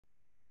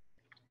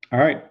All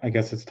right, I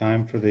guess it's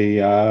time for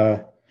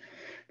the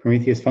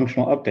Prometheus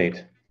functional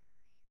update.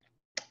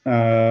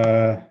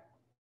 There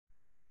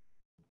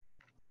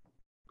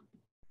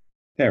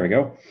we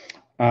go.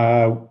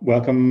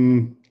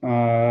 Welcome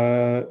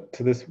to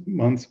this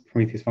month's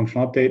Prometheus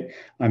functional update.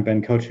 I'm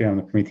Ben Koche, I'm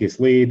the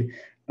Prometheus lead.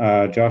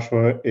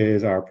 Joshua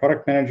is our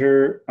product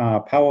manager.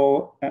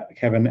 Powell,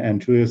 Kevin,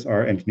 and Julius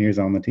are engineers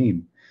on the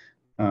team.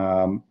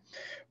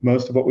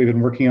 Most of what we've been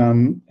working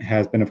on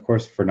has been, of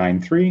course, for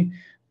 9.3.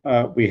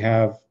 We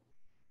have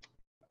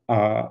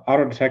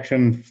auto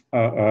detection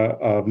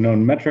of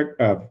known metrics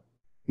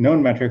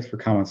for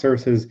common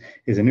services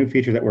is a new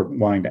feature that we're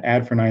wanting to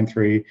add for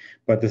 9.3,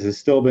 but this has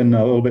still been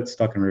a little bit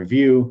stuck in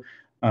review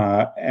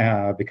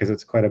because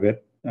it's quite a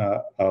bit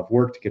of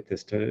work to get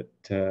this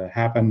to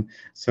happen.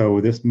 So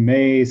this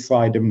may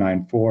slide to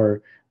 9.4.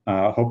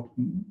 Hope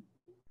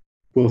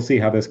we'll see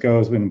how this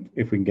goes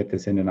if we can get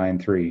this into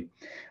 9.3.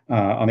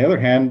 On the other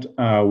hand,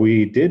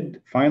 we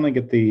did finally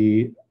get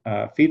the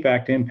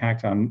feedback to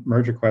impact on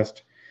merge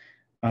request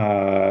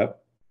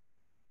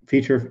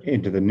feature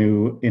into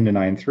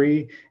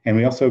 9.3, and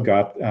we also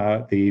got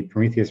the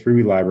Prometheus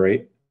Ruby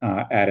library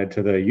added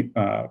to the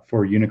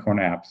for Unicorn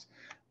apps,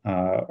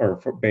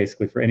 or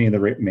basically for any of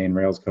the main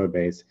Rails code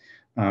base,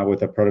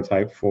 with a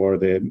prototype for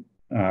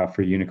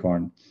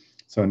Unicorn.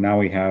 So now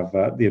we have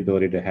the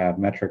ability to have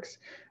metrics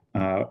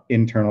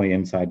internally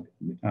inside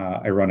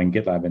a running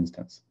GitLab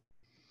instance.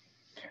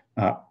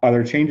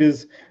 Other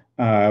changes,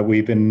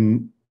 we've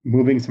been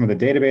moving some of the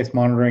database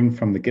monitoring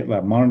from the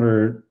GitLab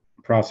monitor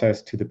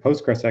process to the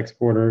Postgres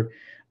exporter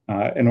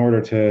in order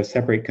to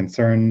separate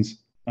concerns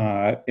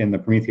in the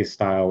Prometheus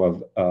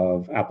style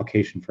of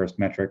application-first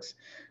metrics.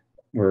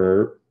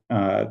 We're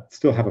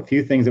still have a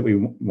few things that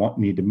we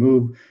need to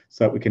move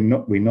so that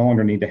we no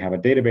longer need to have a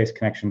database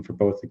connection for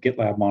both the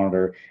GitLab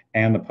monitor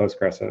and the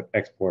Postgres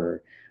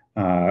exporter,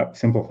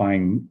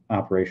 simplifying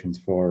operations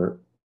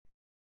for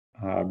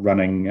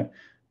running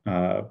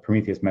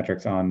Prometheus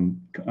metrics on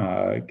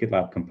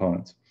GitLab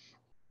components.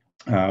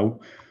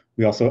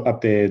 We also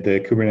updated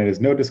the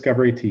Kubernetes node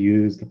discovery to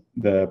use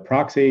the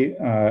proxy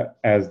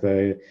as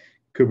the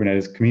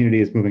Kubernetes community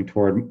is moving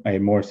toward a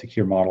more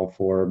secure model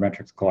for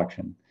metrics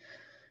collection.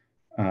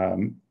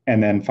 And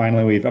then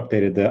finally, we've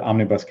updated the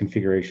omnibus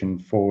configuration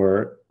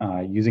for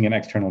using an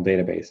external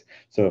database.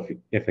 So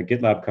if a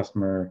GitLab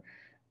customer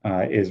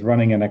is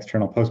running an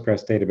external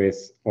Postgres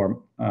database,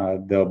 or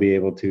they'll be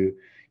able to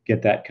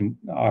get that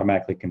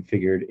automatically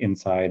configured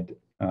inside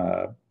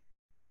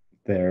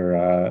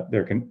their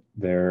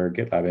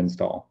GitLab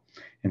install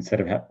instead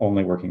of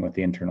only working with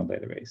the internal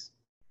database.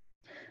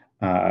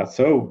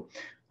 So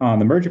on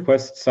the merge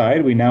request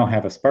side, we now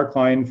have a Spark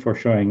line for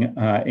showing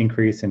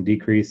increase and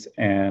decrease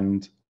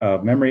and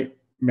memory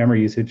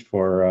usage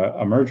for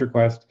a merge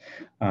request.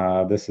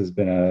 This has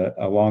been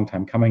a long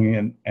time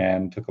coming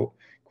and took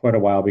quite a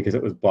while because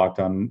it was blocked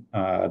on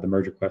the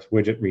merge request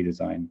widget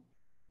redesign.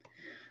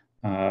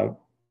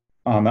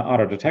 On the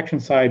auto detection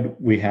side,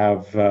 we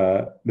have,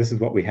 this is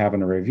what we have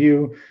in a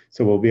review.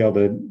 So we'll be able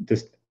to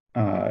just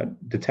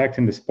detect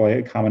and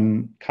display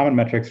common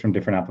metrics from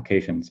different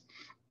applications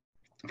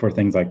for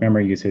things like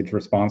memory usage,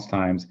 response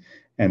times,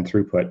 and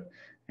throughput.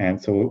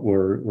 And so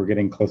we're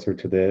getting closer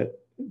to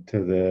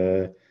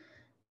the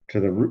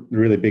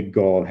really big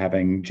goal of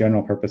having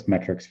general purpose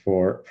metrics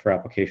for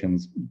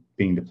applications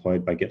being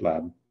deployed by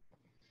GitLab.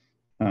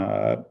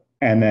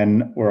 And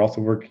then we're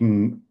also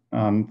working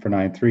on for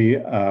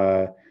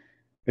 9.3.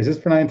 Is this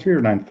for 9.3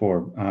 or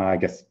 9.4? I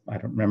guess I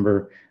don't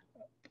remember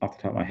off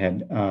the top of my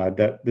head.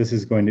 That this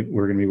is we're going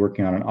to be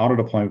working on an auto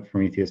deployment of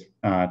Prometheus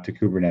to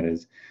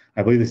Kubernetes.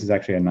 I believe this is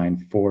actually a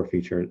 9.4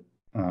 feature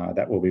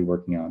that we'll be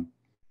working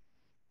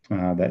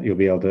on. That you'll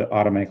be able to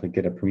automatically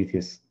get a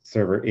Prometheus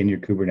server in your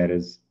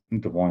Kubernetes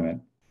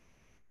deployment.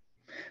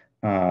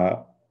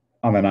 On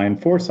the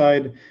 9.4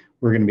 side,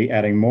 we're going to be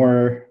adding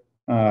more.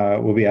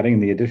 We'll be adding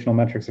the additional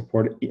metric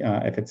support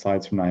if it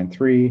slides from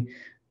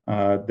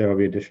 9.3. There will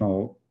be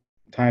additional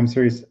time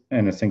series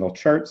in a single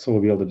chart, so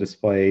we'll be able to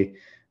display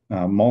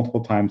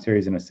multiple time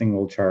series in a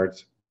single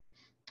chart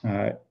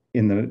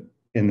in the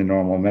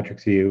normal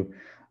metrics view.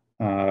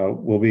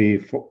 We'll be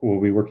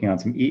working on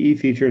some EE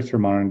features for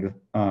monitoring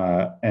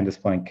and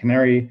displaying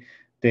canary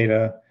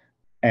data,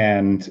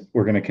 and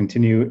we're going to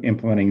continue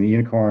implementing the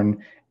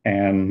Unicorn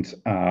and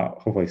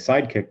hopefully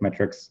Sidekick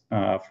metrics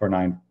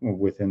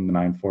within the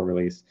 9.4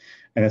 release.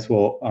 And this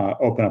will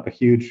open up a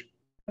huge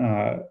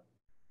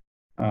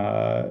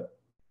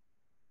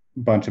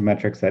bunch of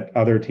metrics that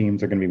other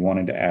teams are going to be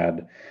wanting to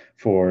add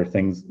for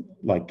things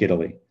like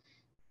Gitly.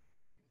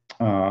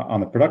 On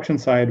the production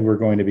side, we're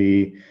going to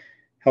be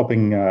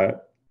helping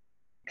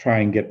try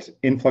and get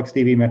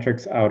InfluxDB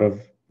metrics out of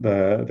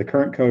the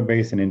current code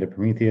base and into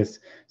Prometheus,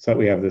 so that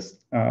we have this,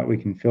 we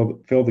can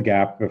fill the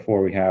gap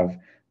before we have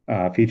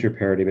feature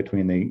parity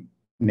between the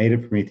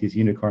native Prometheus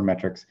Unicorn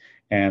metrics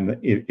and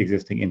the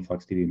existing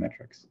InfluxDB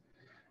metrics.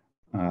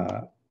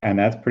 And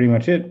that's pretty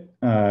much it.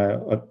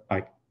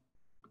 I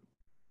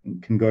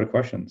can go to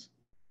questions.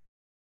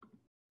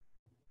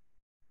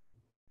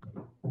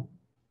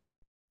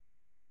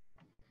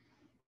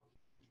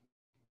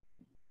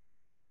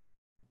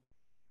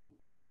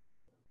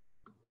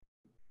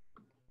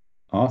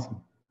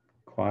 Awesome.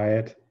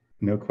 Quiet,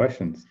 no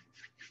questions.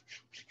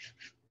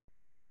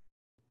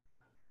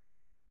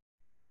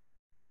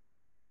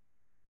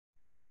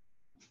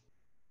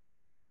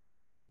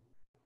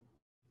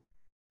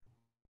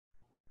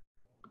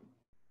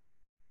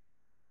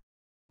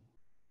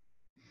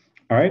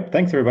 All right,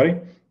 thanks everybody.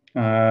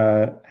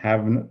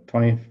 Have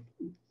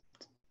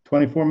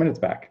 24 minutes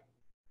back.